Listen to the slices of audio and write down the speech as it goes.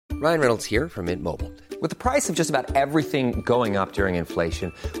Ryan Reynolds here from Mint Mobile. With the price of just about everything going up during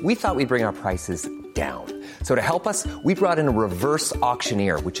inflation, we thought we'd bring our prices down. So to help us, we brought in a reverse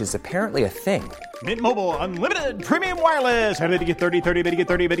auctioneer, which is apparently a thing. Mint Mobile Unlimited Premium Wireless. How to get 30, 30, bit to get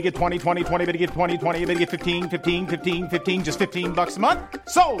 30, bit to get 20, 20, 20, bit to get 20, 20, bit to get 15, 15, 15, 15, just $15 a month?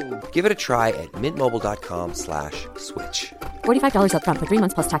 Sold! Give it a try at mintmobile.com/switch. $45 up front for 3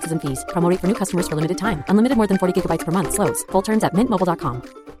 months plus taxes and fees. Promo rate for new customers for limited time. Unlimited more than 40 gigabytes per month. Slows full terms at mintmobile.com.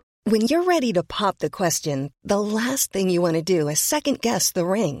 When you're ready to pop the question, the last thing you want to do is second-guess the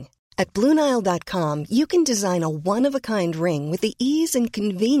ring. At BlueNile.com, you can design a one-of-a-kind ring with the ease and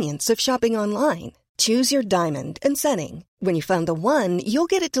convenience of shopping online. Choose your diamond and setting. When you find the one, you'll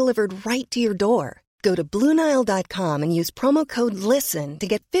get it delivered right to your door. Go to BlueNile.com and use promo code LISTEN to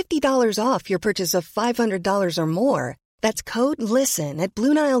get $50 off your purchase of $500 or more. That's code LISTEN at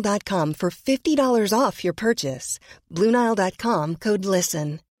BlueNile.com for $50 off your purchase. BlueNile.com, code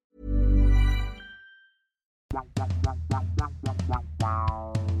LISTEN.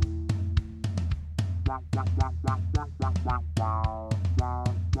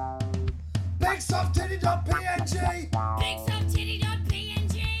 BigSoftTitty.png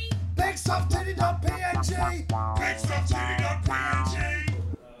BigSoftTitty.png BigSoftTitty.png BigSoftTitty.png.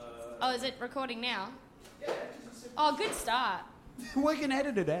 Oh, is it recording now? Oh, good start. We can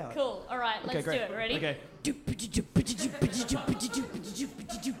edit it out. Cool. All right, let's do it. Ready? Okay. Wow.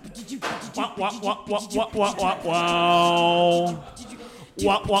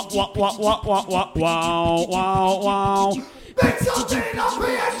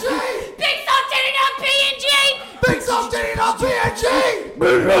 BigSoftTitty.png BigSoftTitty.png BigSoftTitty.png.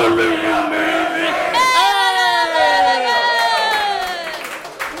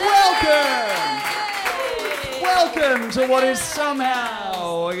 Welcome to what is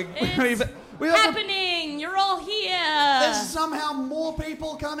somehow happening. You're all here. There's somehow more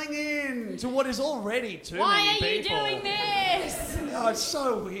people coming in to what is already too many people. Why are you doing this? Oh, it's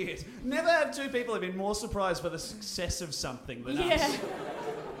so weird. Never have two people have been more surprised by the success of something than us.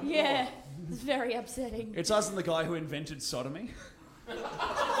 Yeah. It's very upsetting. It's us and the guy who invented sodomy. He's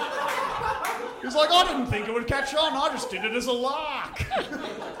like, I didn't think it would catch on. I just did it as a lark.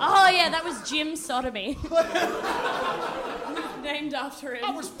 Oh, yeah, that was Jim Sodomy. Named after him. I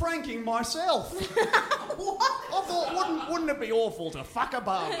was pranking myself. I thought, wouldn't it be awful to fuck a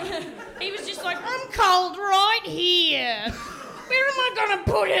bum? He was just like, I'm cold right here. Where am I going to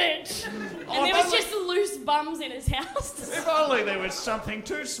put it? And there was just loose bums in his house. If only there was something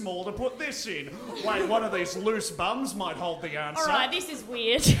too small to put this in. Wait, one of these loose bums might hold the answer. All right, this is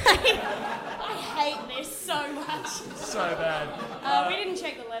weird. I hate this so much. So bad. We didn't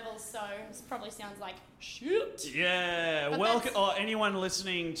check the levels, so this probably sounds like shit. Yeah, But welcome. Anyone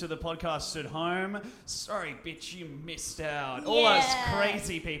listening to the podcast at home, sorry, bitch, you missed out. All those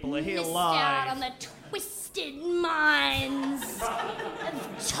crazy people are here missed live. Out on the twisted minds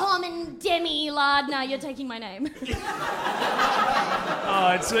of Tom and Demi Lardner. You're taking my name.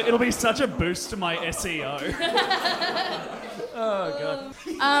 Oh, it'll be such a boost to my SEO. Oh, God.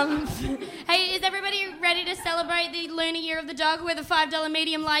 Hey, is everybody ready to celebrate the lunar year of the dog with a $5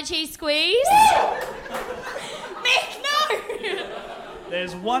 medium light cheese squeeze? Mick, no!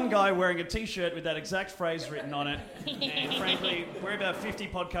 There's one guy wearing a t-shirt with that exact phrase written on it. And frankly, we're about 50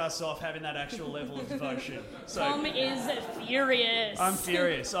 podcasts off having that actual level of devotion. So Tom is furious. I'm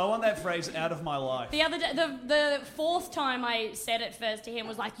furious. I want that phrase out of my life. The other day, the fourth time I said it first to him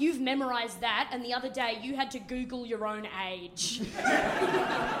was like, you've memorised that, and the other day you had to Google your own age.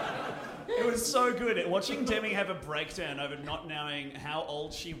 It was so good. Watching Demi have a breakdown over not knowing how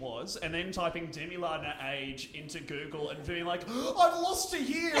old she was and then typing Demi Lardner age into Google and being like, I've lost a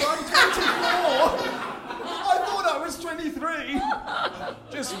year, I'm 24. I thought I was 23.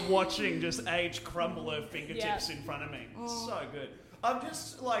 Just watching age crumble her fingertips in front of me. So good. I'm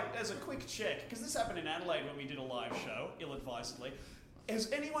just as a quick check, because this happened in Adelaide when we did a live show, ill-advisedly.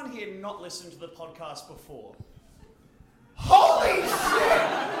 Has anyone here not listened to the podcast before? Holy shit!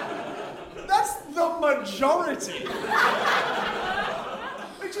 That's the majority.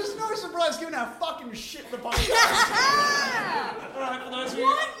 Which is no surprise given how fucking shit the podcast is. Alright, for those of you...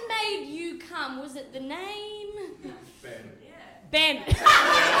 What made you come? Was it the name? Ben.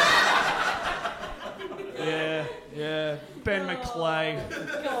 Yeah. Ben McClay.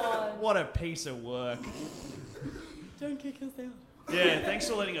 God. What a piece of work. Don't kick us out. Yeah, thanks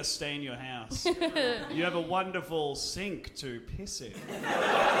for letting us stay in your house. You have a wonderful sink to piss in.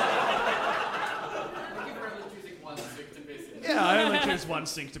 Yeah, I only choose one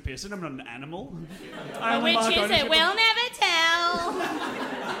sink to piss in. I'm not an animal. Which is it? We'll never tell.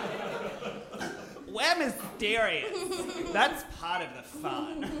 Where Miss mysterious. That's part of the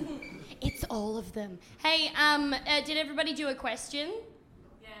fun. It's all of them. Hey, did everybody do a question?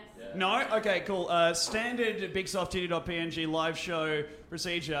 No? Okay, cool. Standard BigSoftTitty.png live show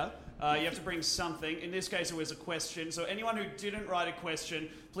procedure. You have to bring something. In this case, it was a question. So anyone who didn't write a question,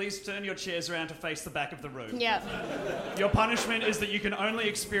 please turn your chairs around to face the back of the room. Yeah. Your punishment is that you can only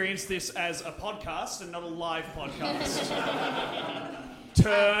experience this as a podcast and not a live podcast.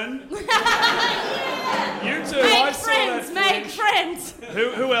 Turn. Yeah. You two, Make friends, make friends.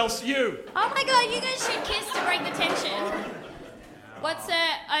 Who else? You. Oh my god, you guys should kiss to break the tension. What's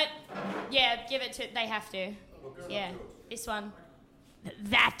yeah, give it to, they have to. Yeah, this one.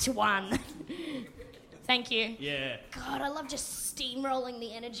 That one. Thank you. Yeah. God, I love just steamrolling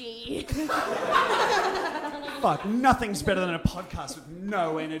the energy. Fuck, nothing's better than a podcast with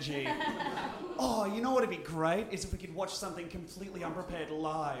no energy. Oh, you know what would be great? Is if we could watch something completely unprepared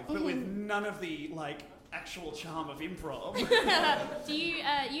live, but with none of the, actual charm of improv. Do you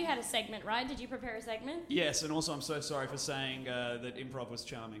had a segment, right? Did you prepare a segment? Yes, and also I'm so sorry for saying that improv was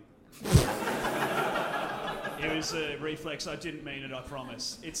charming. It was a reflex. I didn't mean it, I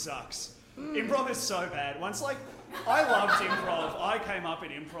promise. It sucks. Improv is so bad. Once, I loved improv. I came up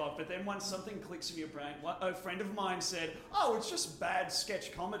in improv, but then once something clicks in your brain, a friend of mine said, oh, it's just bad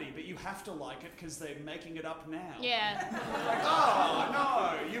sketch comedy, but you have to like it because they're making it up now. Yeah. Oh,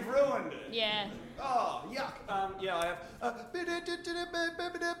 no, you've ruined it. Yeah. Oh, yuck. Yeah, I have...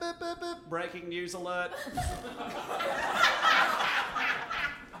 breaking news alert.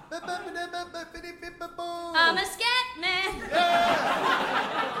 I'm a scat man.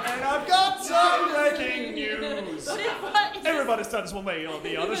 Yeah. And I've got some breaking news. What? Everybody starts with me on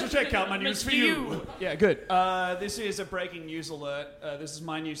the other. So check out my news for you. Yeah, good. This is a breaking news alert. This is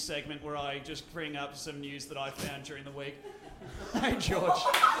my new segment where I just bring up some news that I found during the week. Hey, George.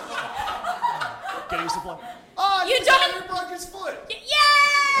 Getting supply. Oh, you don't. Broke his foot. Yay!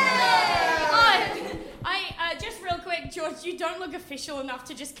 I just real quick, George, you don't look official enough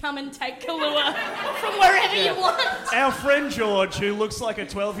to just come and take Kahlua from wherever you want. Our friend George, who looks like a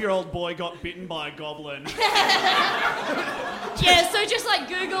 12-year-old boy, got bitten by a goblin. Yeah, so just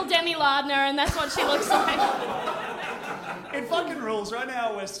Google Demi Lardner and that's what she looks like. It fucking rules. Right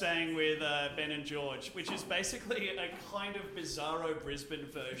now we're staying with Ben and George, which is basically a kind of bizarro Brisbane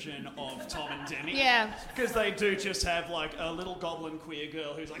version of Tom and Demi. Yeah. Because they do just have a little goblin queer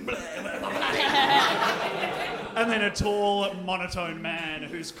girl who's like... and then a tall, monotone man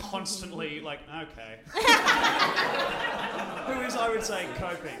who's constantly okay. Who is, I would say,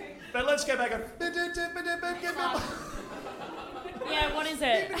 coping. But let's go back on... Yeah, what is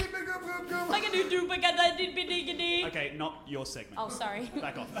it? Okay, not your segment. Oh, sorry.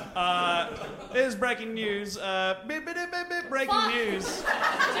 Back off. There's breaking news. Breaking news.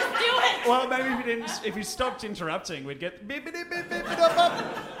 Just do it. Well, maybe if you stopped interrupting, we'd get. Okay,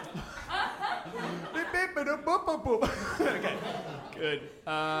 good.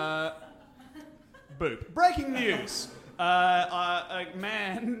 Boop. Breaking news. A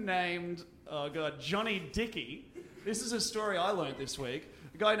man named Johnny Dickey. This is a story I learnt this week.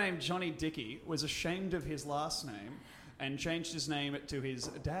 A guy named Johnny Dickey was ashamed of his last name and changed his name to his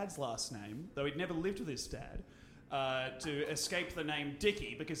dad's last name, though he'd never lived with his dad, to escape the name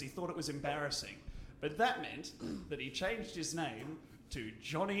Dickey because he thought it was embarrassing. But that meant that he changed his name to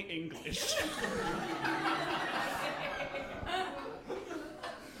Johnny English.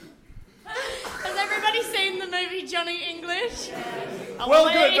 Has everybody seen the movie Johnny English?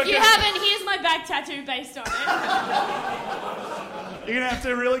 Well, good. If you haven't, here's my back tattoo based on it. You're going to have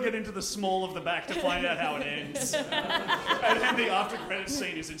to really get into the small of the back to find out how it ends. And then the after credits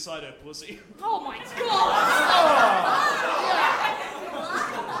scene is inside her pussy. Oh my god!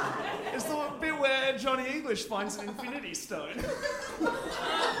 Oh. It's the bit where Johnny English finds an infinity stone.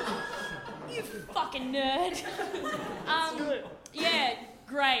 You fucking nerd. Yeah,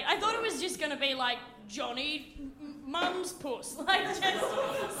 great. I thought it was just going to be Johnny Mum's puss. Just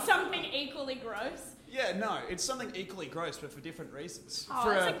something equally gross. Yeah, no, it's something equally gross, but for different reasons.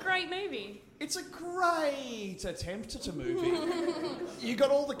 Oh, it's a great movie. It's a great attempt at a movie. You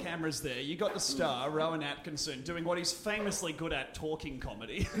got all the cameras there. You got the star, Rowan Atkinson, doing what he's famously good at, talking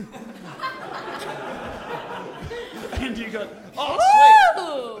comedy. And you got... Oh,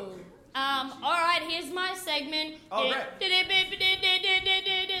 sweet! All right, here's my segment. Oh, great.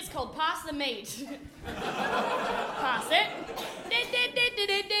 It's called Pass the Meat. Pass it.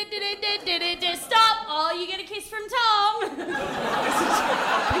 Stop. Oh, you get a kiss from Tom.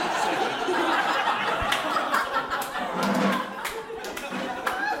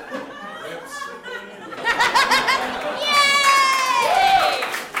 Yay!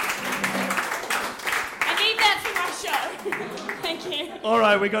 I need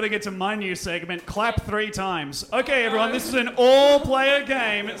got to get to my new segment. Clap 3 times. Okay, everyone, this is an all-player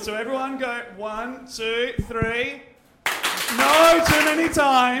game. So everyone go 1, 2, 3. No, too many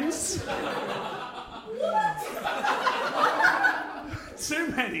times. Too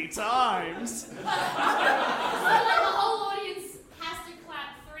many times. The whole audience has to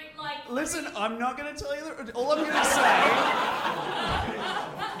clap 3, Listen, I'm not going to tell you that. All I'm going to say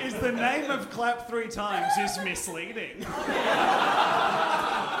is the name of clap 3 times is misleading.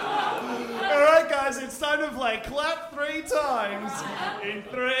 Alright, guys, it's time to play clap 3 times. In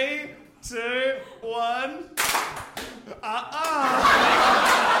 3, 2, 1.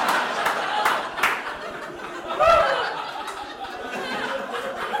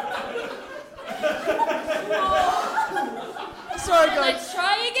 Sorry, guys. Let's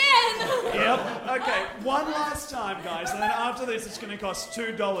try again. Yep. Okay, one last time, guys, and then after this it's going to cost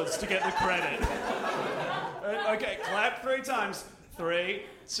 $2 to get the credit. Okay, clap 3 times. 3,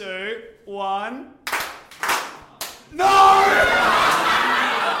 2, 1. No!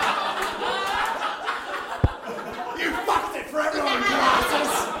 You fucked it for everyone,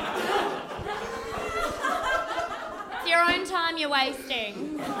 glasses! It's your own time you're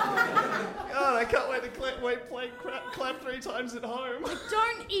wasting. God, I can't wait to play clap 3 times at home.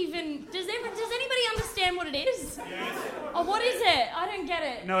 Don't even... Does anybody understand what it is? Yes. Oh, what is it? I don't get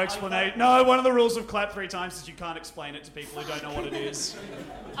it. No explanation. No, one of the rules of clap 3 times is you can't explain it to people who don't know what it is.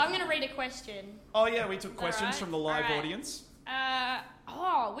 I'm going to read a question. Oh yeah, we took questions right? from the live All right. audience.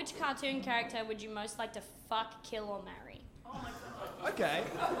 Which cartoon character would you most like to fuck, kill, or marry? Okay.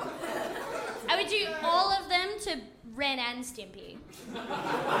 I would do all of them to Ren and Stimpy.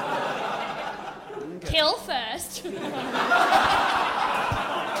 Kill first.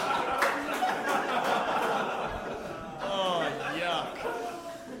 Oh, yuck.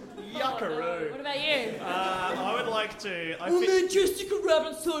 Yuckaroo. What about you? I would like to... man, Jessica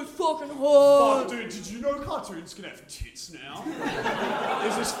Rabbit's so fucking Oh, hot. dude, did you know cartoons can have tits now?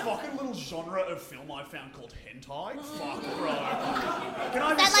 There's this fucking little genre of film I found called hentai. Fuck, bro. Can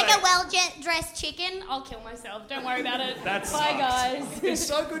I Is just that like say, a well-dressed chicken? I'll kill myself. Don't worry about it. That Bye, sucks. guys. It's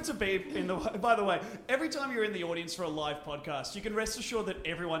so good to be in the... By the way, every time you're in the audience for a live podcast, you can rest assured that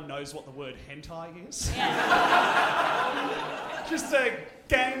everyone knows what the word hentai is. Yeah. Just a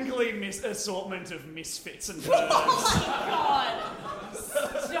gangly assortment of misfits and nerds. God.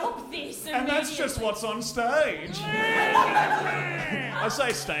 Stop this And that's just immediately. what's on stage. I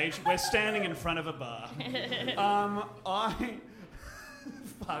say stage, we're standing in front of a bar.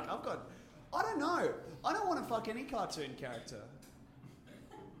 Fuck, I don't know. I don't want to fuck any cartoon character.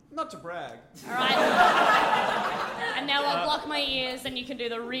 Not to brag. All right. And now I'll block my ears and you can do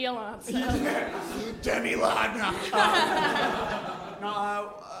the real answer. Demi Lardner.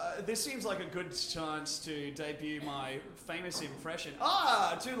 This seems like a good chance to debut my famous impression.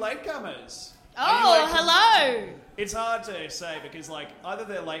 Two latecomers. Oh, hello. It's hard to say because, either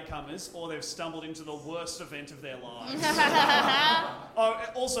they're latecomers or they've stumbled into the worst event of their lives.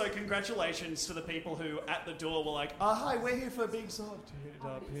 Also, congratulations to the people who, at the door, were like, hi, we're here for Big Soft.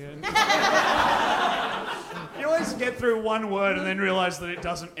 Up here. You always get through one word and then realise that it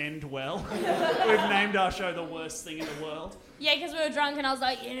doesn't end well. We've named our show the worst thing in the world. Yeah, because we were drunk and I was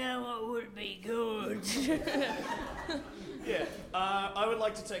like, you know what would be good? Yeah, I would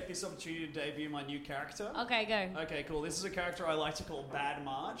like to take this opportunity to debut my new character. Okay, go. Okay, cool. This is a character I like to call Bad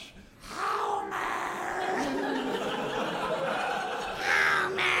Marge. Homer,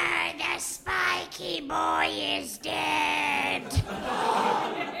 the spiky boy is dead.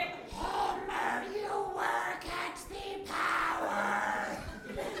 Homer, you work at the power.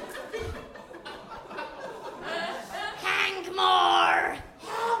 Hank Moore.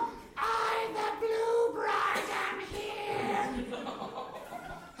 I, the blue bride, am here.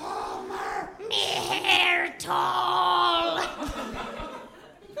 Homer, Me hair tall.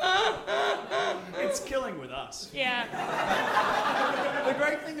 It's killing with us. Yeah. The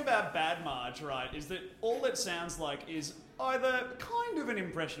great thing about Bad Marge, right, is that all it sounds like is either kind of an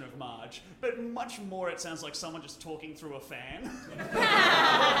impression of Marge, but much more it sounds like someone just talking through a fan.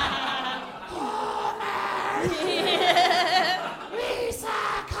 Lisa,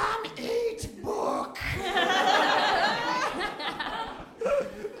 come eat book.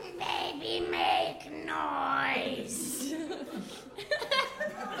 Baby, make noise.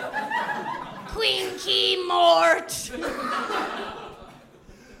 Quinky Mort.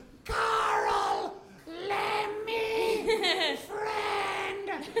 Carl, Lemmy, friend,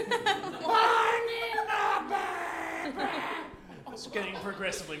 born in the baby. It's getting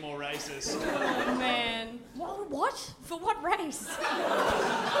progressively more racist. Oh, man. What? For what race?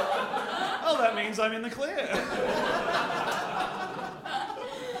 Oh, that means I'm in the clear.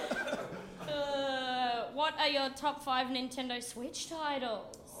 what are your top 5 Nintendo Switch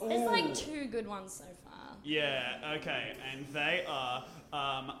titles? There's like 2 good ones so far. Yeah, okay, and they are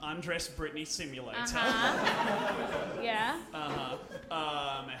Undress Britney Simulator. Yeah.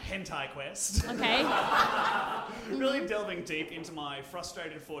 Hentai Quest. Okay. Really delving deep into my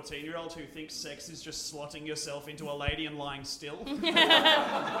frustrated 14-year-old who thinks sex is just slotting yourself into a lady and lying still.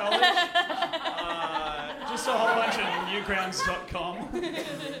 Just a whole bunch of newgrounds.com.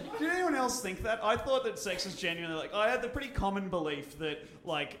 Did anyone else think that? I thought that sex is genuinely like... I had the pretty common belief that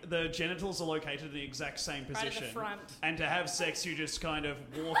like the genitals are located in the exact same position. Right at the front. And to have sex you just kind of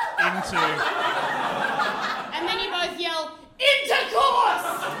walk into... And then you both yell, intercourse!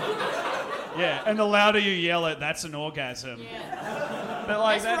 Yeah, and the louder you yell it, that's an orgasm. Yeah. But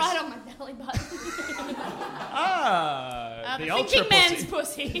like that's right on my belly button. The thinking ultra man's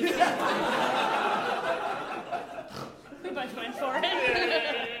pussy. pussy. We both went for it.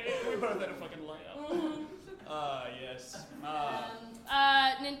 We both had a fucking layup. Yes.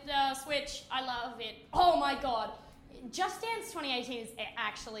 Switch, I love it. Oh my god. Just Dance 2018 is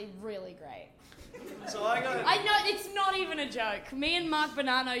actually really great. So I know, it's not even a joke. Me and Mark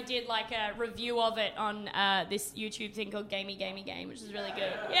Bonanno did like a review of it on this YouTube thing called Gamey Game, which is really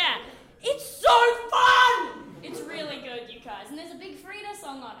good. Yeah. It's so fun! It's really good, you guys. And there's a Big Frida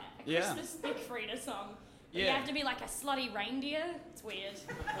song on it. A Christmas Big Frida song. Yeah. You have to be like a slutty reindeer. It's weird.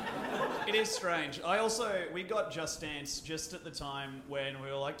 It is strange. We got Just Dance just at the time when we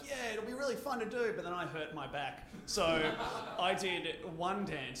were like, yeah, it'll be really fun to do, but then I hurt my back. So I did one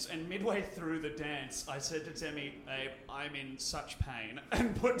dance, and midway through the dance, I said to Temmie, babe, I'm in such pain,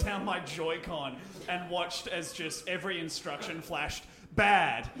 and put down my Joy-Con and watched as just every instruction flashed,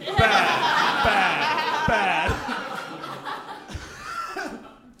 bad, bad, bad, bad.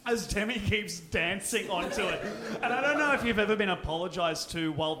 As Temmie keeps dancing onto it. And I don't know if you've ever been apologised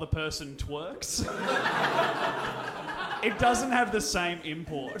to while the person twerks. It doesn't have the same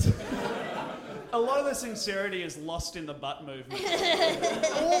import. A lot of the sincerity is lost in the butt movement.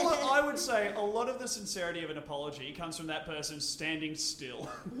 I would say a lot of the sincerity of an apology comes from that person standing still.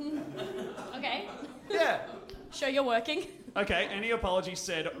 Okay. Yeah. Show you're working. Okay, any apology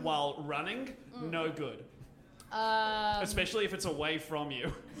said while running, no good. Especially if it's away from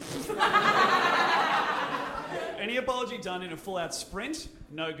you. Any apology done in a full-out sprint,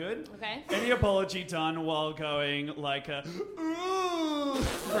 no good. Okay. Any apology done while going like a ooh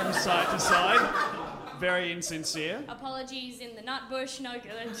from side to side, very insincere. Apologies in the nut bush, no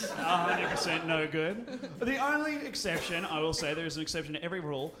good. 100% no good. The only exception, I will say, there is an exception to every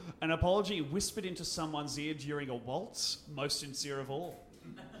rule, an apology whispered into someone's ear during a waltz, most sincere of all.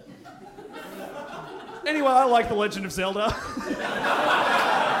 Anyway, I like The Legend of Zelda.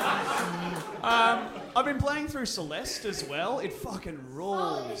 I've been playing through Celeste as well. It fucking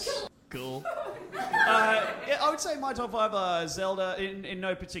rules. Cool. I would say my top 5 are Zelda, in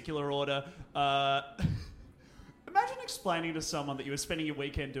no particular order. Imagine explaining to someone that you were spending your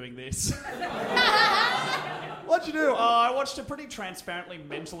weekend doing this. What'd you do? I watched a pretty transparently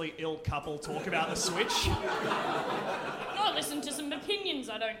mentally ill couple talk about the Switch. I listened to some opinions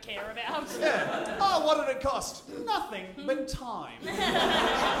I don't care about. Yeah. Oh, what did it cost? Nothing but time.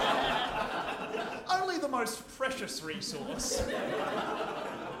 Only the most precious resource.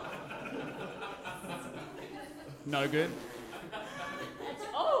 No good.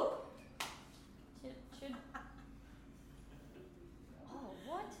 Oh,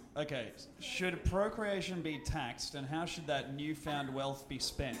 what? Okay, should procreation be taxed, and how should that newfound wealth be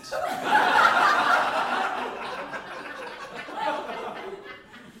spent?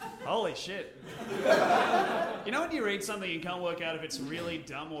 Holy shit. You know when you read something you can't work out if it's really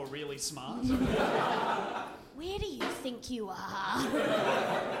dumb or really smart? Where do you think you are?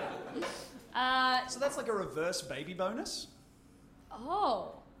 So that's like a reverse baby bonus?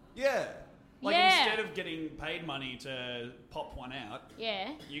 Oh. Yeah. Like Yeah. instead of getting paid money to pop one out,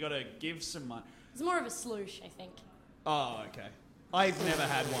 Yeah. you gotta give some money. It's more of a sloosh, I think. Oh, okay. I've never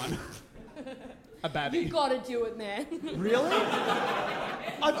had one. A babby. You gotta do it, man. Really?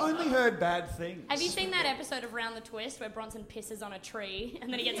 I've only heard bad things. Have you seen that episode of Round the Twist where Bronson pisses on a tree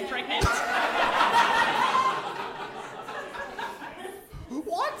and then he gets pregnant?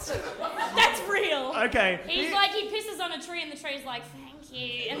 What? That's real. Okay. He's like, he pisses on a tree and the tree's like, thank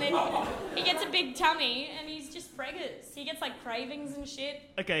you. And then he gets a big tummy and he's just preggers. He gets like cravings and shit.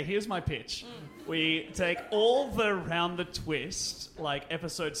 Okay, here's my pitch. We take all the Round the Twist, like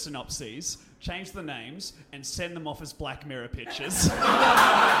episode synopses, change the names, and send them off as Black Mirror pictures.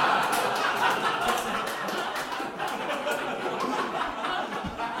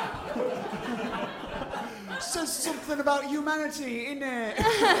 Says something about humanity, innit?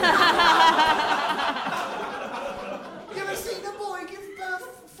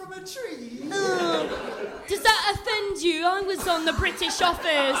 tree. Does that offend you? I was on the British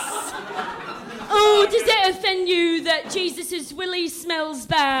office. Oh, does it offend you that Jesus' willy smells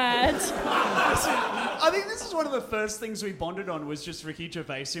bad? I think this is one of the first things we bonded on was just Ricky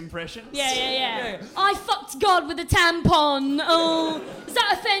Gervais impressions. Yeah. I fucked God with a tampon. Oh, does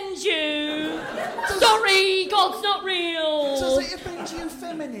that offend you? Sorry, God's not real. Does it offend you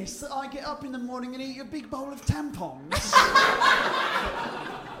feminists that I get up in the morning and eat a big bowl of tampons?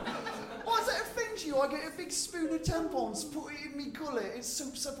 Why does that offend you? I get a big spoon of tampons, put it in me gullet, it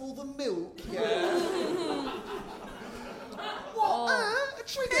soaks up all the milk, yeah? What?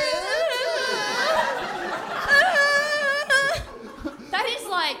 That is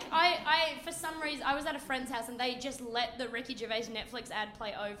like, I for some reason, I was at a friend's house and they just let the Ricky Gervais Netflix ad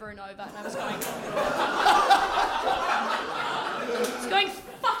play over and over, and I was going... it's going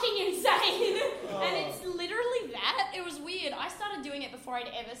fucking insane. And it's literally that. It was weird. I started doing it before I'd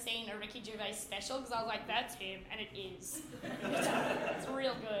ever seen a Ricky Gervais special, because I was like, that's him, and it is. It's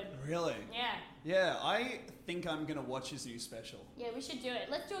real good. Really? Yeah. Yeah, I think I'm going to watch his new special. Yeah, we should do it.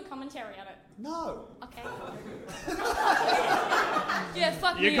 Let's do a commentary on it. No. Okay. Yeah,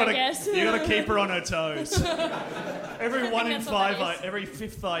 fuck me, I guess. You gotta keep her on her toes. Every every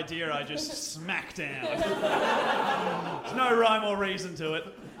fifth idea I just smack down. There's no rhyme or reason to it.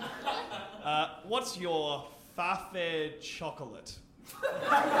 What's your farfair chocolate?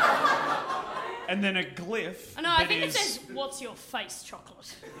 And then a glyph. Oh, no, I think it says, what's your face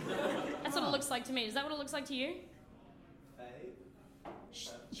chocolate? That's what it looks like to me. Is that what it looks like to you?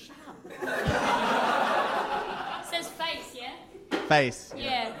 Shut up. It says face, yeah? Face.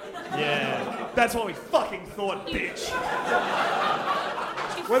 Yeah. Yeah. That's what we fucking thought, bitch.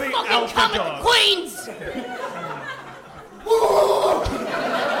 You We're the fucking alpha come dogs. with the queens!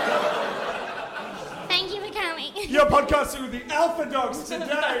 Thank you for coming. You're podcasting with the alpha dogs today.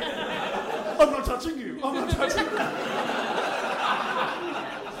 I'm not touching you. Is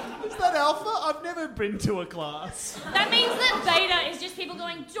that alpha? I've never been to a class. That means that beta is just people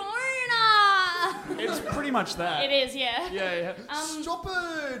going, donor! It's pretty much that. It is, yeah. Yeah. Stop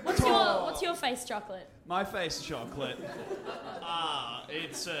it! What's your face chocolate? My face chocolate.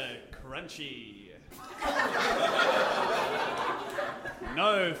 It's crunchy.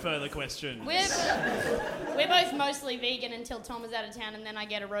 No further questions. We're both mostly vegan until Tom is out of town, and then I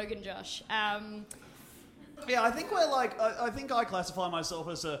get a Rogan Josh. Yeah, I think we're like. I think I classify myself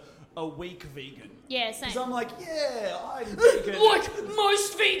as a weak vegan. Yeah, same. Because I'm like, yeah, I'm vegan. Like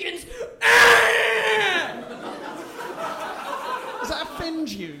most vegans. Does that offend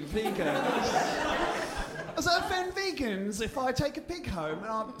you, vegans? Does that offend vegans if I take a pig home and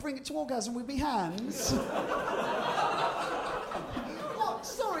I bring it to orgasm with my hands? What?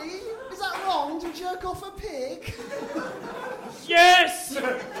 Sorry, is that wrong to jerk off a pig? Yes!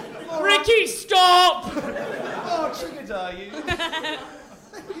 Ricky, stop! Oh, triggered are you?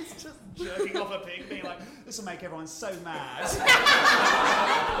 He's just jerking off a pig, being like, this will make everyone so mad.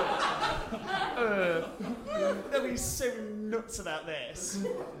 They'll be so nuts about this.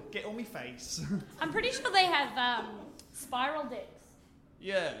 Get on me face. I'm pretty sure they have spiral dicks.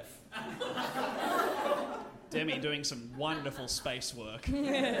 Yeah. Demi doing some wonderful space work.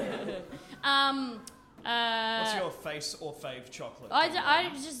 What's your face or fave chocolate? I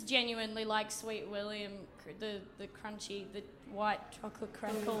just genuinely like Sweet William, the crunchy, the white chocolate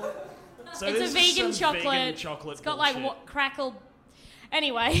crackle. So it's a vegan chocolate. Vegan chocolate. It's got bullshit. like what crackle.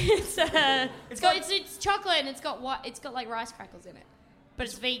 Anyway, it's chocolate and it's got like rice crackles in it, but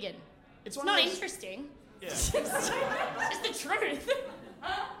it's vegan. It's not interesting. Yeah. It's just the truth.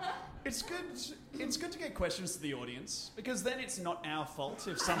 It's good to get questions to the audience, because then it's not our fault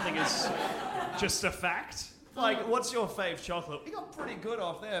if something is just a fact. Like, what's your fave chocolate? We got pretty good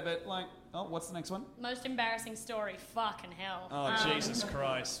off there, but like, oh, what's the next one? Most embarrassing story. Fucking hell. Oh, Jesus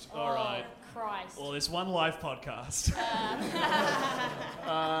Christ. All right. Christ. Well, there's one live podcast.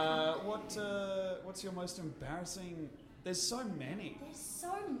 What's your most embarrassing? There's so many. There's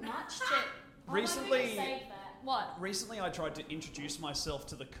so much to... Recently... What? Recently, I tried to introduce myself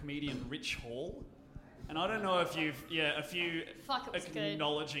to the comedian Rich Hall, and I don't know if you've, a few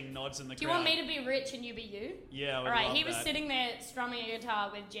acknowledging nods in the crowd. Do you want me to be Rich and you be you? Yeah, I would All right, love he was that. sitting there strumming a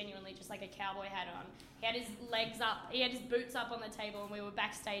guitar with genuinely just like a cowboy hat on. He had his legs up, he had his boots up on the table, and we were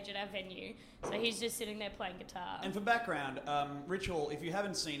backstage at our venue. So he's just sitting there playing guitar. And for background, Rich Hall, if you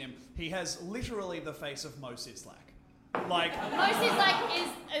haven't seen him, he has literally the face of Mo Sislak. Like... Mo Sislak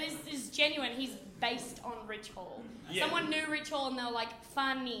is genuine. He's based on Rich Hall. Yeah. Someone knew Rich Hall and they were like,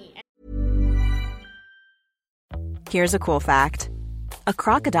 funny. Here's a cool fact. A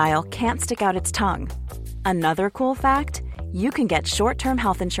crocodile can't stick out its tongue. Another cool fact, you can get short-term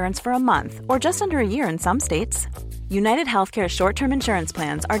health insurance for a month or just under a year in some states. United Healthcare short-term insurance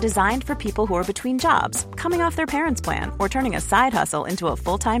plans are designed for people who are between jobs, coming off their parents' plan, or turning a side hustle into a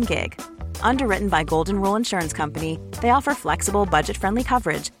full-time gig. Underwritten by Golden Rule Insurance Company, they offer flexible, budget-friendly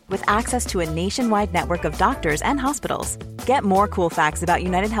coverage with access to a nationwide network of doctors and hospitals. Get more cool facts about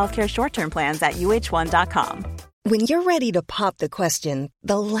United Healthcare short-term plans at uh1.com. When you're ready to pop the question,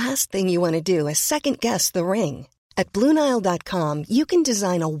 the last thing you want to do is second-guess the ring. At BlueNile.com, you can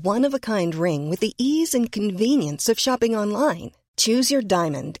design a one-of-a-kind ring with the ease and convenience of shopping online. Choose your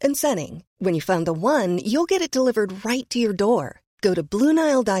diamond and setting. When you find the one, you'll get it delivered right to your door. Go to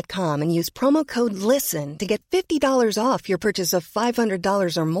BlueNile.com and use promo code LISTEN to get $50 off your purchase of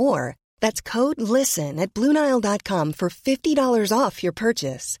 $500 or more. That's code LISTEN at BlueNile.com for $50 off your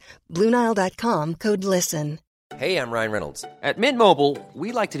purchase. BlueNile.com, code LISTEN. Hey, I'm Ryan Reynolds. At Mint Mobile,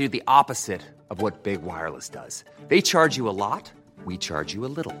 we like to do the opposite of what Big Wireless does. They charge you a lot, we charge you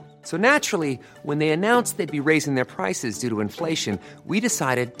a little. So naturally, when they announced they'd be raising their prices due to inflation, we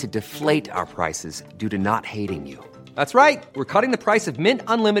decided to deflate our prices due to not hating you. That's right. We're cutting the price of Mint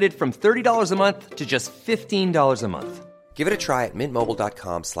Unlimited from $30 a month to just $15 a month. Give it a try at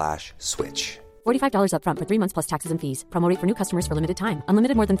mintmobile.com/switch. $45 up front for 3 months plus taxes and fees. Promo rate for new customers for limited time.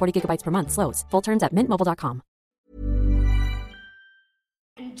 Unlimited more than 40 gigabytes per month. Slows full terms at mintmobile.com.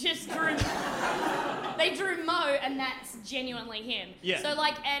 Just drew... They drew Mo, and that's genuinely him. Yeah. So,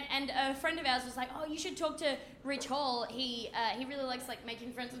 like, and a friend of ours was like, oh, you should talk to Rich Hall. He really likes, like,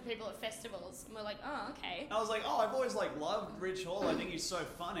 making friends with people at festivals. And we're like, oh, okay. I was like, oh, I've always, like, loved Rich Hall. I think he's so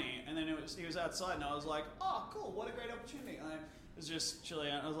funny. And then he was outside, and I was like, oh, cool, what a great opportunity. And I was just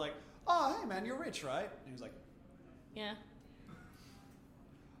chilling out, and I was like, oh, hey, man, you're Rich, right? And he was like, Yeah.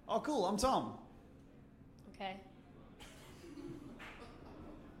 oh, cool, I'm Tom. Okay.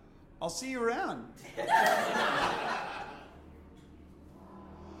 I'll see you around.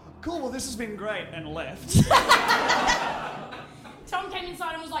 Cool, well, this has been great, and left. Tom came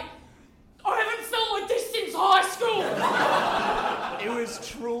inside and was like, I haven't felt like this since high school. It was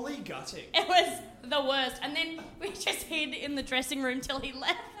truly gutting. It was the worst. And then we just hid in the dressing room till he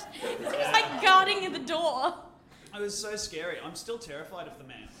left. He was like guarding at the door. It was so scary. I'm still terrified of the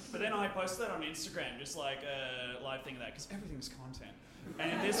man. But then I posted that on Instagram, just like a live thing of that, because everything's content.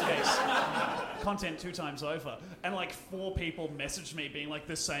 And in this case, content 2 times over. And like 4 people messaged me being like,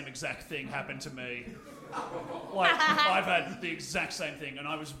 the same exact thing happened to me. Like, I've had the exact same thing, and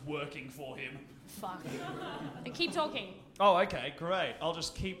I was working for him. Fuck. And keep talking. Oh, okay, great. I'll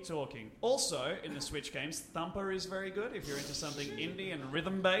just keep talking. Also, in the Switch games, Thumper is very good if you're into something indie and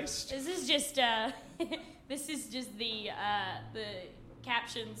rhythm-based. This is just the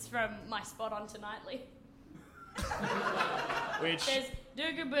captions from my spot on Tonightly. Which There's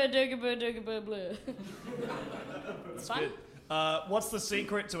doogaboo blue. It's fun. good. What's the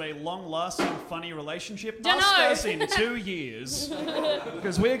secret to a long-lasting, funny relationship? Dunno. Ask us in 2 years,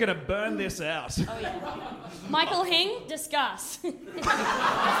 because we're going to burn this out. Oh, yeah. Michael Hing, discuss.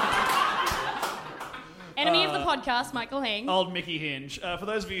 Enemy of the podcast, Michael Hing. Old Mickey Hinge. For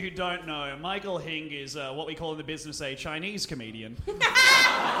those of you who don't know, Michael Hing is what we call in the business a Chinese comedian.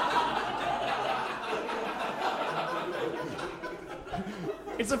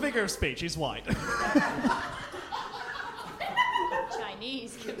 It's a figure of speech. He's white.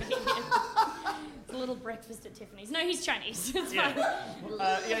 Chinese comedian. It's a little breakfast at Tiffany's. No, he's Chinese. It's fine.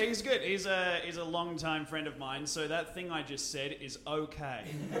 Yeah, he's good. He's a long-time friend of mine, so that thing I just said is okay.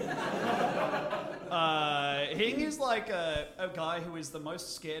 Hing is like a guy who is the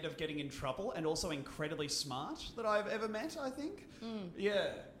most scared of getting in trouble and also incredibly smart that I've ever met, I think.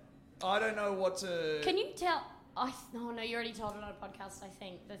 Yeah. I don't know what to... Can you tell... no, you already told it on a podcast, I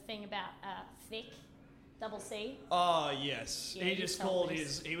think. The thing about thick, double C. Oh, yes. Yeah, he you just told called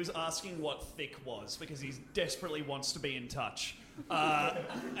this. he was asking what thick was because he desperately wants to be in touch.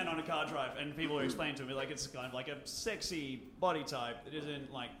 And on a car drive, and people were explaining to me, like, it's kind of like a sexy body type. It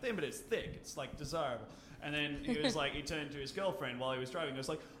isn't, like, thin, but it's thick. It's, like, desirable. And then he was like, he turned to his girlfriend while he was driving. He was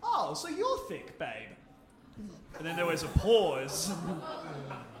like, oh, so you're thick, babe. And then there was a pause.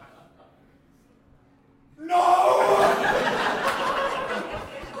 No!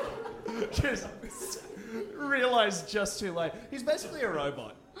 Just realised just too late. He's basically a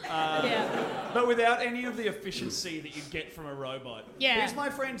robot. But without any of the efficiency that you get from a robot. Yeah. He's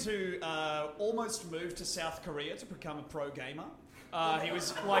my friend who almost moved to South Korea to become a pro gamer. He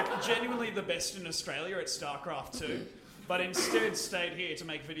was like genuinely the best in Australia at StarCraft 2. But instead stayed here to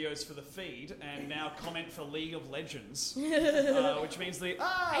make videos for the feed and now comment for League of Legends. Which means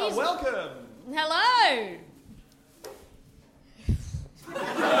welcome! Hello!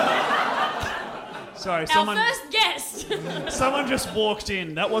 Sorry, Our first guest! best. Someone just walked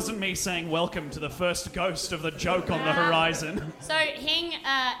in. That wasn't me saying welcome to the first ghost of the joke on the horizon. So Hing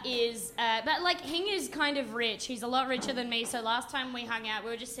Hing is kind of rich. He's a lot richer than me. So last time we hung out, we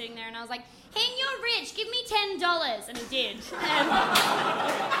were just sitting there and I was like, Hing, you're rich. Give me $10. And he did.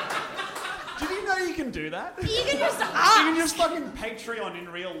 Did you know you can do that? You can just ask. You can just fucking Patreon in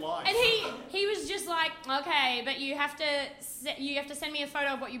real life. And he was just like, okay, but you have to send me a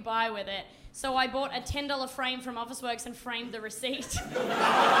photo of what you buy with it. So I bought a $10 frame from Officeworks and framed the receipt.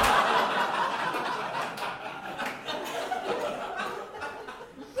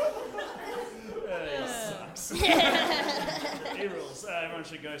 Sucks. He rules. Everyone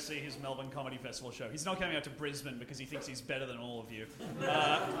should go see his Melbourne Comedy Festival show. He's not coming out to Brisbane because he thinks he's better than all of you.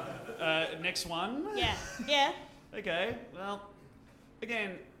 Next one. Yeah. Okay, well,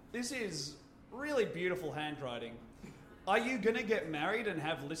 again, this is really beautiful handwriting. Are you gonna get married and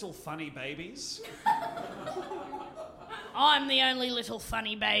have little funny babies? I'm the only little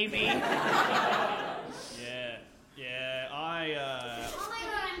funny baby. Yeah, Oh my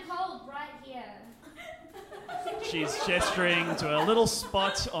god, I'm cold right here. she's gesturing to a little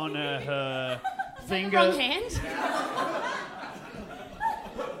spot on her finger. Wrong hand?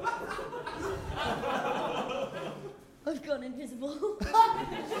 I've gone invisible.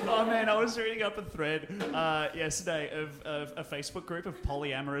 Oh man, I was reading up a thread yesterday of a Facebook group of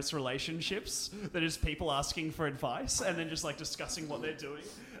polyamorous relationships that is people asking for advice and then just like discussing what they're doing.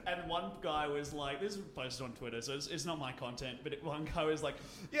 And one guy was like, this was posted on Twitter, so it's not my content, but one guy was like,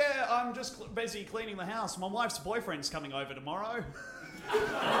 yeah, I'm just busy cleaning the house. My wife's boyfriend's coming over tomorrow.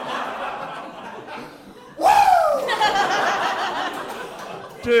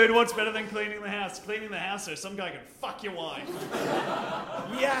 Dude, what's better than cleaning the house? Cleaning the house so some guy can fuck your wife.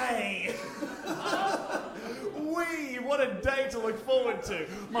 Yay! Wee, what a day to look forward to.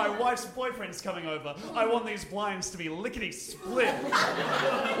 My wife's boyfriend's coming over. I want these blinds to be lickety-split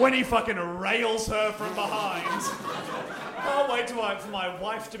when he fucking rails her from behind. I'll wait for my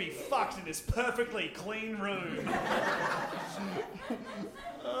wife to be fucked in this perfectly clean room.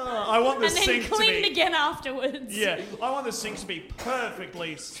 I want the sink to be... And then cleaned again afterwards. Yeah, I want the sink to be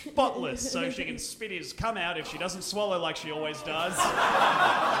perfectly spotless so she can spit his cum out if she doesn't swallow like she always does.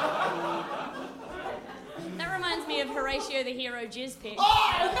 That reminds me of Horatio the Hero Jizz Pig.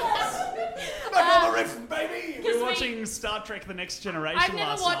 Oh! Back on the riff, baby! We're watching Star Trek The Next Generation I've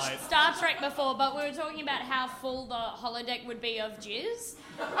never last watched night. Star Trek before, but we were talking about how full the holodeck would be of jizz.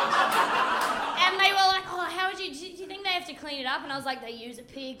 And they were like, oh, do you think they have to clean it up? And I was like, they use a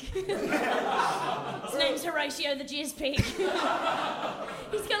pig. His name's Horatio the Jizz Pig. He's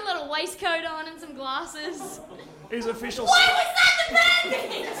got a little waistcoat on and some glasses. His official... Why was that the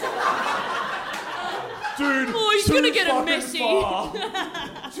bandit? Dude, he's gonna get it messy.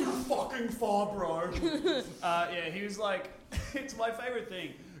 Too fucking far, bro. Yeah, he was like, it's my favourite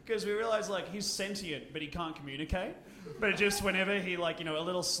thing, because we realised, like, he's sentient, but he can't communicate. But just whenever he, like, you know, a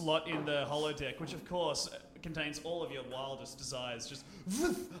little slot in the holodeck, which of course contains all of your wildest desires, just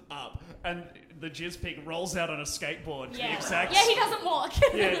up, and the jizz pig rolls out on a skateboard to the exact... Yeah, he doesn't walk.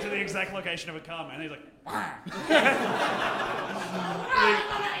 Yeah, to the exact location of a cum, and he's like...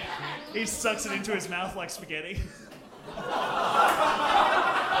 He sucks it into his mouth like spaghetti.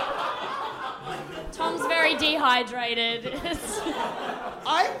 Tom's very dehydrated.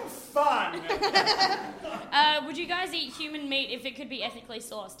 I'm fun. Would you guys eat human meat if it could be ethically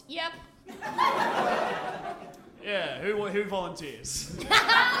sourced? Yep. Yeah, who volunteers?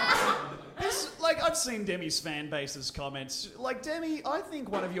 I've seen Demi's fan base's comments. Like, Demi, I think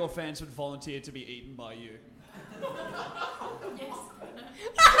one of your fans would volunteer to be eaten by you. Yes.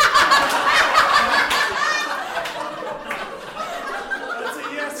 That's a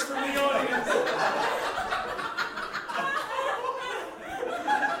yes from the audience.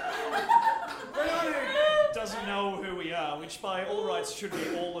 For anyone who doesn't know who we are, which by all rights should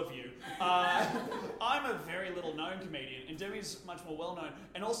be all of you, I'm a very little known comedian, and Demi's much more well known,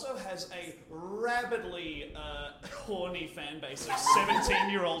 and also has a rabidly horny fan base of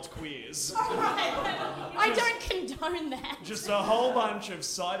 17-year-old queers. I don't condone that. Just a whole bunch of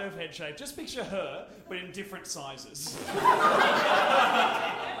side of head shape. Just picture her, but in different sizes.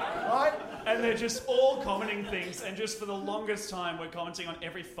 Right? And they're just all commenting things, and just for the longest time, we're commenting on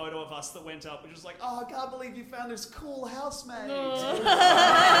every photo of us that went up. We're just like, oh, I can't believe you found this cool housemate.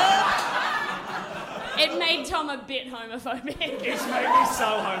 It made Tom a bit homophobic. It's made me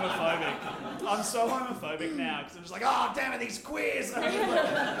so homophobic. I'm so homophobic now, because I'm just like, oh, damn it, these queers. I mean,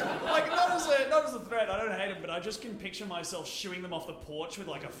 like not as a threat, I don't hate them, but I just can picture myself shooing them off the porch with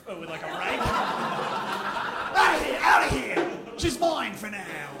like a rake. Out of here! She's mine for now.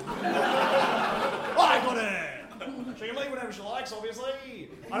 I got her. She can leave whenever she likes, obviously.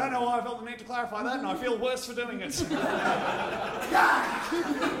 I don't know why I felt the need to clarify that, and I feel worse for doing it.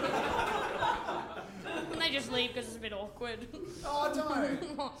 Can they just leave because it's a bit awkward? Oh, don't.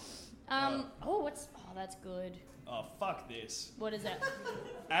 That's good. Oh, fuck this. What is it?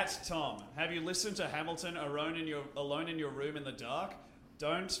 At Tom, have you listened to Hamilton alone in your room in the dark?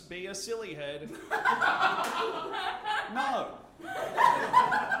 Don't be a silly head. No.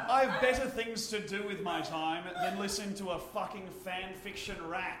 I have better things to do with my time than listen to a fucking fan fiction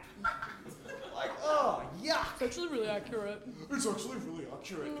rap. Like, oh, yuck. It's actually really accurate. It's actually really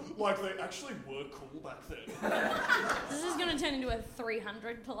accurate. Like, they actually were cool back then. This is going to turn into a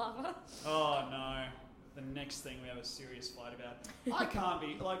 300 palaver. Oh, no. The next thing we have a serious fight about. I can't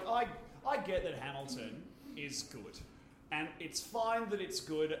be, like, I get that Hamilton is good. And it's fine that it's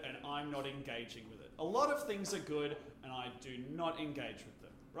good and I'm not engaging with it. A lot of things are good and I do not engage with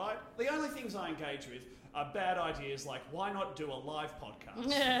them, right? The only things I engage with are bad ideas like, why not do a live podcast?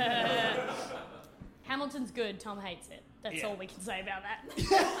 Hamilton's good, Tom hates it. That's all we can say about that.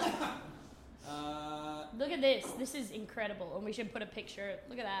 Look at this. This is incredible. And we should put a picture.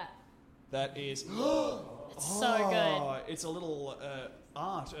 Look at that. That is... It's so good. It's a little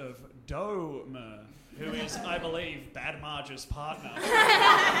art of Dome, who is, I believe, Bad Marge's partner.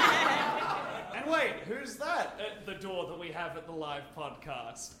 And wait, who's that at the door that we have at the live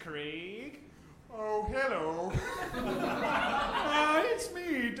podcast? Krieg? Oh, hello. It's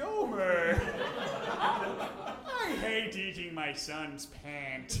me, Domer. I hate eating my son's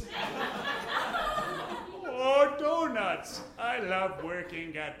pant. Oh, donuts. I love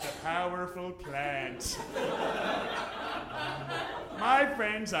working at the powerful plant. My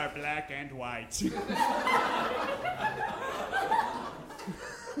friends are black and white.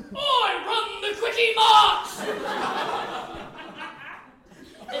 I run the Quickie March!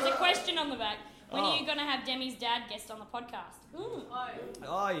 There's a question on the back. When are you going to have Demi's dad guest on the podcast? Ooh.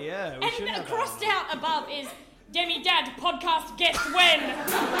 Oh, yeah. We should And have crossed out above is Demi dad podcast guest when?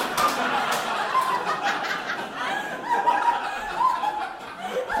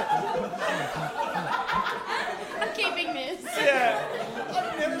 I'm keeping this. Yeah.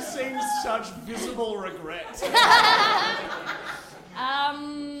 I've never seen such visible regret.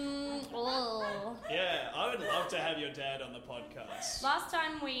 Yeah, I would love to have your dad on the podcast. Last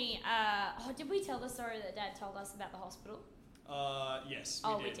time we, did we tell the story that Dad told us about the hospital? Yes,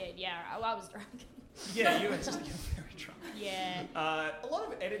 we did. Yeah, I was drunk. Yeah, you're very drunk. Yeah. A lot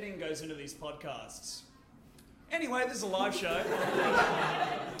of editing goes into these podcasts. Anyway, this is a live show.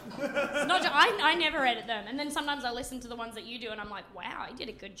 It's not, I never edit them, and then sometimes I listen to the ones that you do, and I'm like, wow, I did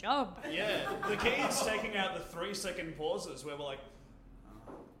a good job. Yeah, the key is taking out the 3-second pauses where we're like,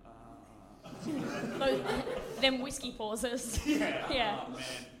 them whiskey pauses. Yeah. Yeah. Oh,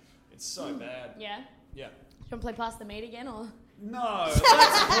 man. It's so bad. Yeah? Yeah. Do you want to play Pass the Meat again, or...? No,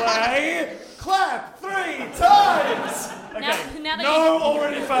 let's play Clap 3 times! Okay, Now that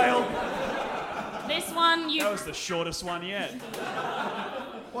already failed. This one, That was the shortest one yet.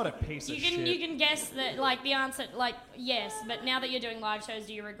 What a piece of shit. You can guess that, like, the answer, like, yes, but now that you're doing live shows,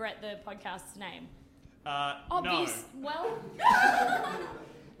 do you regret the podcast's name? Obvious. No. Well,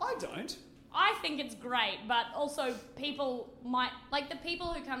 I don't. I think it's great, but also people might, like, the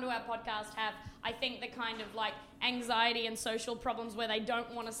people who come to our podcast have, I think, the kind of, like, anxiety and social problems where they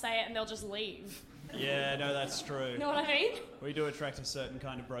don't want to say it and they'll just leave. Yeah, no, that's true. You know what I mean? We do attract a certain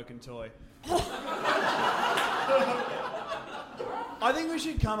kind of broken toy. I think we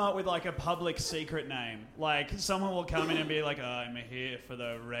should come up with, like, a public secret name. Like, someone will come in and be like, I'm here for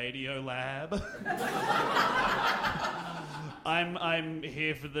the radio lab. I'm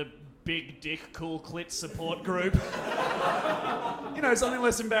here for the big dick cool clit support group. You know, something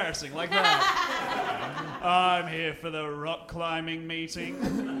less embarrassing like that. I'm here for the rock climbing meeting.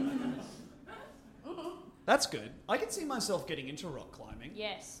 That's good. I can see myself getting into rock climbing.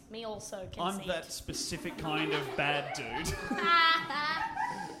 Yes, me also can I'm see that it. specific kind of bad dude.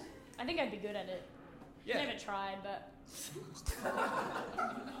 I think I'd be good at it. Yeah. Never tried, but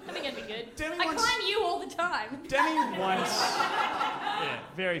I think I'd be good. Demi I once- climb you all the time. Demi once... Yeah,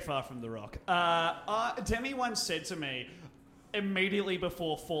 very far from the rock. Demi once said to me, immediately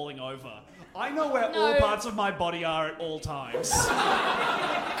before falling over, I know where all parts of my body are at all times.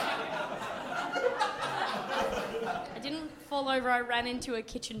 I didn't fall over, I ran into a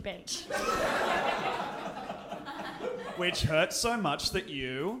kitchen bench. Which hurt so much that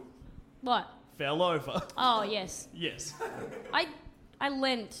you... What? Fell over. Oh, yes. Yes. I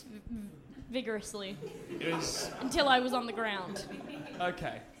leant vigorously It was... until I was on the ground.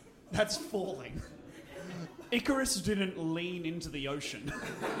 Okay. That's falling. Icarus didn't lean into the ocean.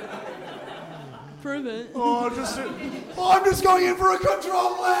 Prove it. I'm just going in for a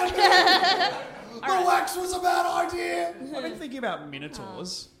controlled landing. The wax was a bad idea. I've been thinking about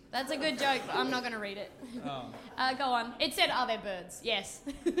minotaurs. That's a good joke, but I'm not going to read it. Go on. It said, are there birds? Yes.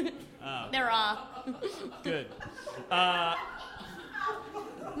 There are. Good.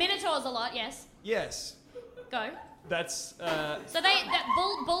 Minotaurs a lot, yes. Yes. Go. That's... So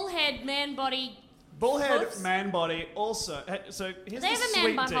bullhead, man body... Bullhead, hoofs? man body, also... So here's They the have a man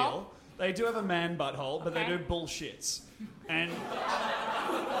sweet butthole? deal. They do have a man butthole, but they Okay. do bullshits. And...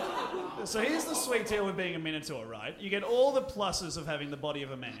 So here's the sweet deal with being a minotaur, right? You get all the pluses of having the body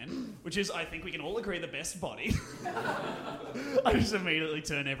of a man, which is, I think we can all agree, the best body. I just immediately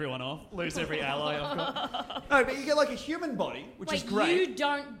turn everyone off, lose every ally I've got. No, but you get like a human body, which is great. You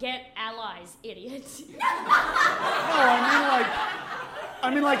don't get allies, idiot. No, I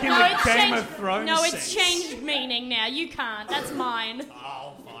mean like in the Game of Thrones No, it's sense. changed meaning now. You can't. That's mine.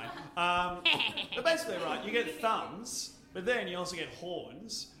 Oh, fine. But basically, right, you get thumbs, but then you also get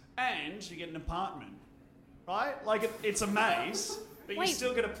horns, and you get an apartment, right? Like, it's a maze, but you Wait.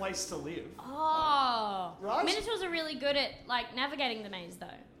 still get a place to live. Oh. Right? Minotaurs are really good at, like, navigating the maze, though.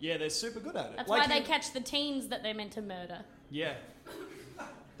 Yeah, they're super good at it. That's Like why they you- catch the teens that they're meant to murder. Yeah.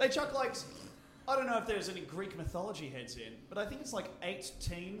 They chuck, like... I don't know if there's any Greek mythology heads in, but I think it's like 8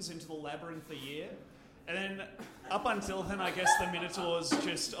 teens into the labyrinth a year. And then, up until then, I guess the Minotaur's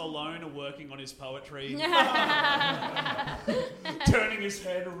just alone or working on his poetry. Turning his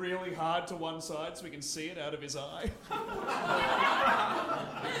head really hard to one side so we can see it out of his eye.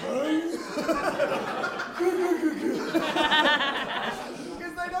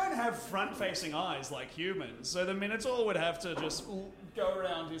 Because they don't have front-facing eyes like humans, so the Minotaur would have to just go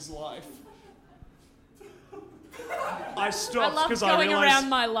around his life. I I stopped love because going realised... around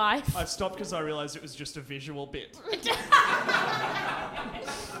my life. I stopped because I realised it was just a visual bit.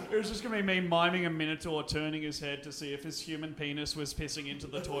 It was just going to be me miming a minotaur turning his head to see if his human penis was pissing into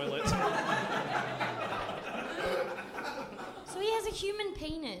the toilet. So he has a human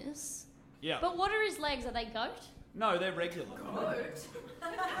penis. Yeah. But what are his legs? Are they goat? No, they're regular.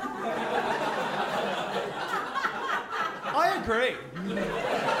 I agree.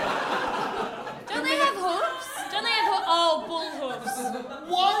 Don't they have hoofs? Don't they have hoofs? Oh, bull hoofs.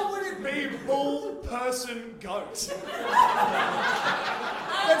 Why would it be bull, person, goat?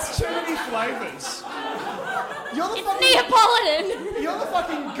 That's too many flavours. It's Neapolitan. You're the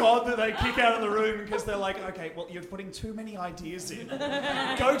fucking god that they kick out of the room because they're like, okay, well, you're putting too many ideas in.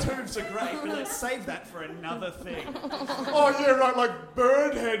 Goat hooves are great, but let's save that for another thing. Oh, yeah, right, like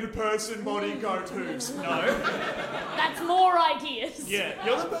bird head, person, body, goat hooves. No. That's more ideas. Yeah,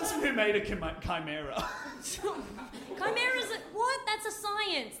 you're the person who made a chimera. Chimera's what? That's a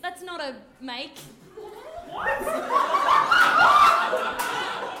science. That's not a make.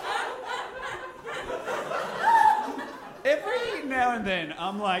 Every now and then,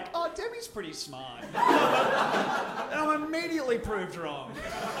 I'm like, oh, Debbie's pretty smart. And I'm immediately proved wrong.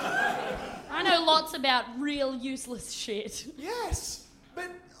 I know lots about real useless shit. Yes,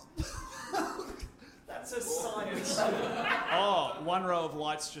 but that's a science. Oh, one row of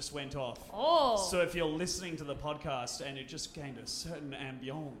lights just went off. Oh. So if you're listening to the podcast and it just gained a certain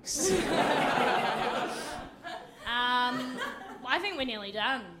ambience. I think we're nearly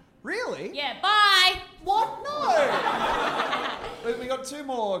done. Really? Yeah, bye. What? No. We got 2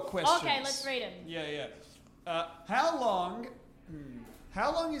 more questions. Okay, let's read them. Yeah. How long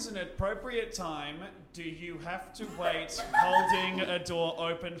is an appropriate time do you have to wait holding a door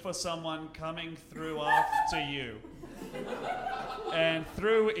open for someone coming through after you? And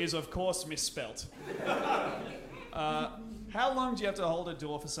through is, of course, misspelt. How long do you have to hold a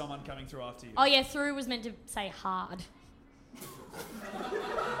door for someone coming through after you? Oh yeah, through was meant to say hard.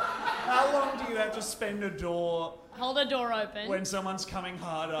 How long do you have to spend a door Hold a door open. when someone's coming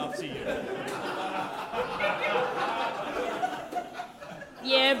hard after you?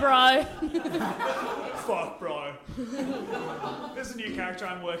 Yeah, bro. Fuck, bro. There's a new character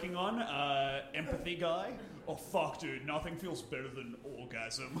I'm working on, empathy guy. Oh, fuck, dude, nothing feels better than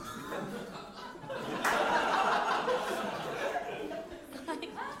orgasm.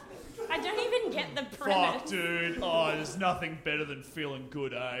 I don't even get the premise. Fuck, dude. Oh, there's nothing better than feeling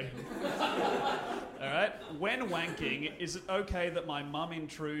good, eh? Alright, when wanking, is it okay that my mum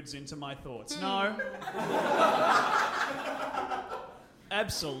intrudes into my thoughts? No.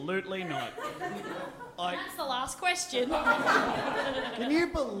 Absolutely not. That's the last question. Can you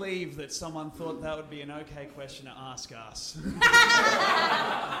believe that someone thought that would be an okay question to ask us?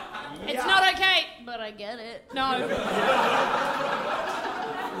 It's not okay, but I get it. No.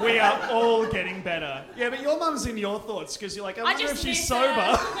 We are all getting better. Yeah, but your mum's in your thoughts because you're like, I wonder if just she's miss sober.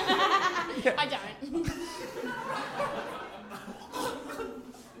 her. I don't.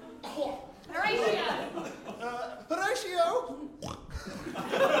 Horatio! Horatio!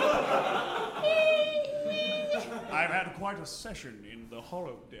 I've had quite a session in the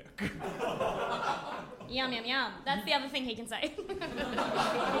holodeck. Yum, yum, yum. That's the other thing he can say.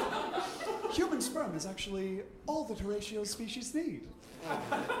 Human sperm is actually all that Horatio's species need.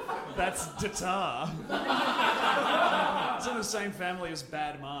 That's Datar. It's in the same family as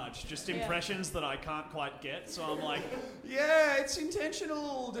Bad Marge, just impressions that I can't quite get, so I'm like, yeah, it's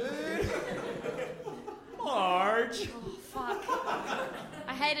intentional, dude. Marge. Oh, fuck.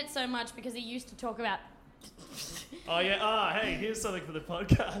 I hate it so much because he used to talk about... Oh, yeah. Hey, here's something for the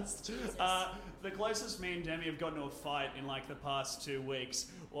podcast. The closest me and Demi have gotten to a fight in like the past 2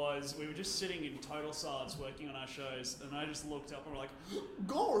 weeks was we were just sitting in total silence working on our shows, and I just looked up and we're like,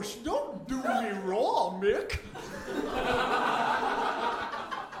 gosh, don't do me wrong, Mick.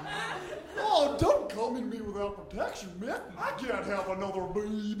 Oh, don't come in me without protection, Mick. I can't have another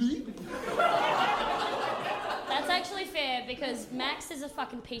baby. That's actually fair because Max is a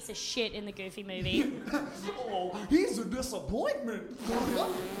fucking piece of shit in the Goofy movie. Oh, he's a disappointment.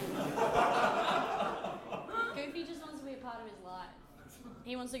 Goofy just wants to be a part of his life.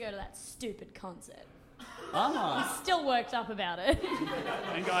 He wants to go to that stupid concert. Ah. He's still worked up about it.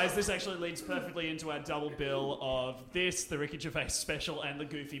 And guys, this actually leads perfectly into our double bill of this, the Ricky Gervais special, and the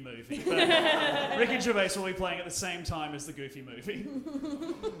Goofy movie. But Ricky Gervais will be playing at the same time as the Goofy movie.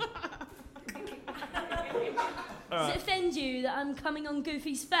 Does it offend you that I'm coming on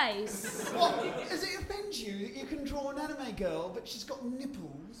Goofy's face? What? Does it offend you that you can draw an anime girl, but she's got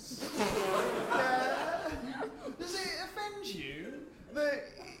nipples? Does it offend you that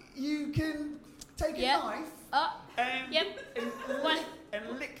you can take a knife and,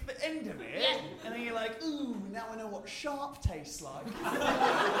 and lick the end of it, and then you're like, ooh, now I know what sharp tastes like.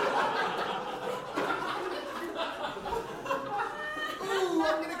 Ooh,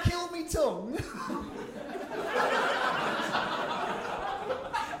 I'm gonna kill me tongue.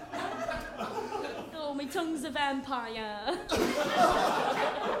 Oh, my tongue's a vampire. Does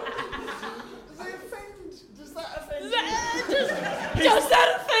that offend you? Does that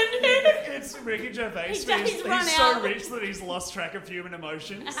offend him? It's Ricky Gervais. He's He's run so out. rich that he's lost track of human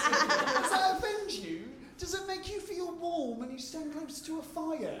emotions. Does that offend you? Does it make you feel warm when you stand close to a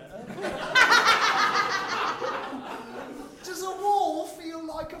fire? Does a wall feel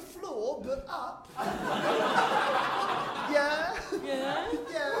like a floor but up? Yeah? Yeah?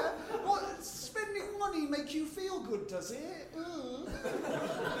 Yeah? What, spending money make you feel good, does it?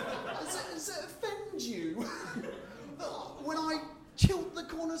 Does it offend you? When I tilt the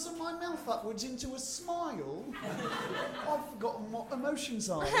corners of my mouth upwards into a smile? I've forgotten what emotions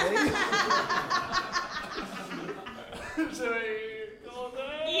are, really. Shall we go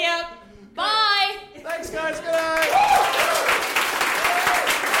there? Yep. Bye. Thanks, guys. Good night.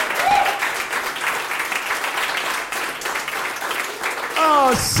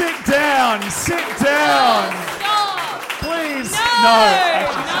 Oh, sit down. Sit down. Stop. Please. No.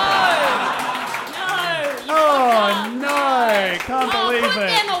 Oh, no. Can't believe Put it.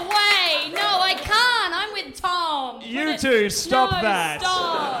 them away. No, I can't. I'm with Tom. You two, stop no, that.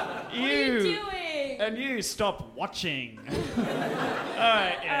 Stop. You. What are you doing? And you stop watching. All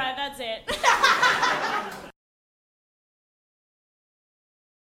right. All right, that's it.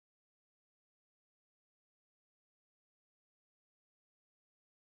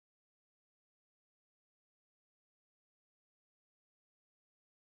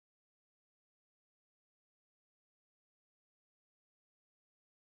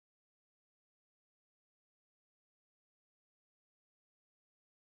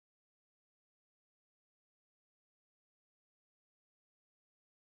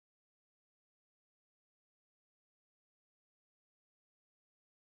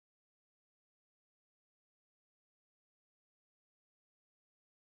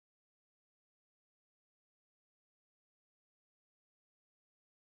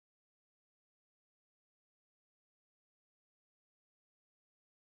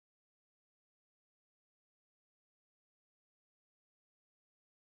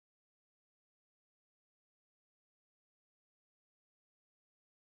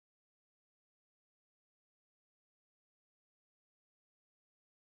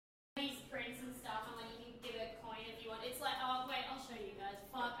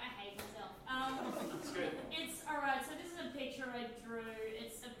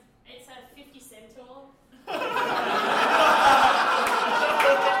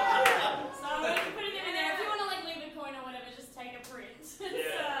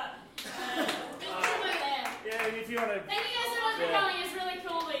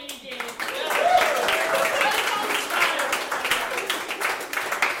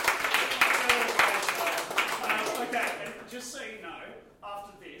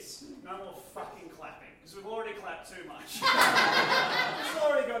 No more fucking clapping, because we've already clapped too much. It's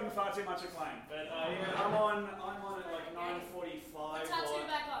already gotten far too much acclaim. But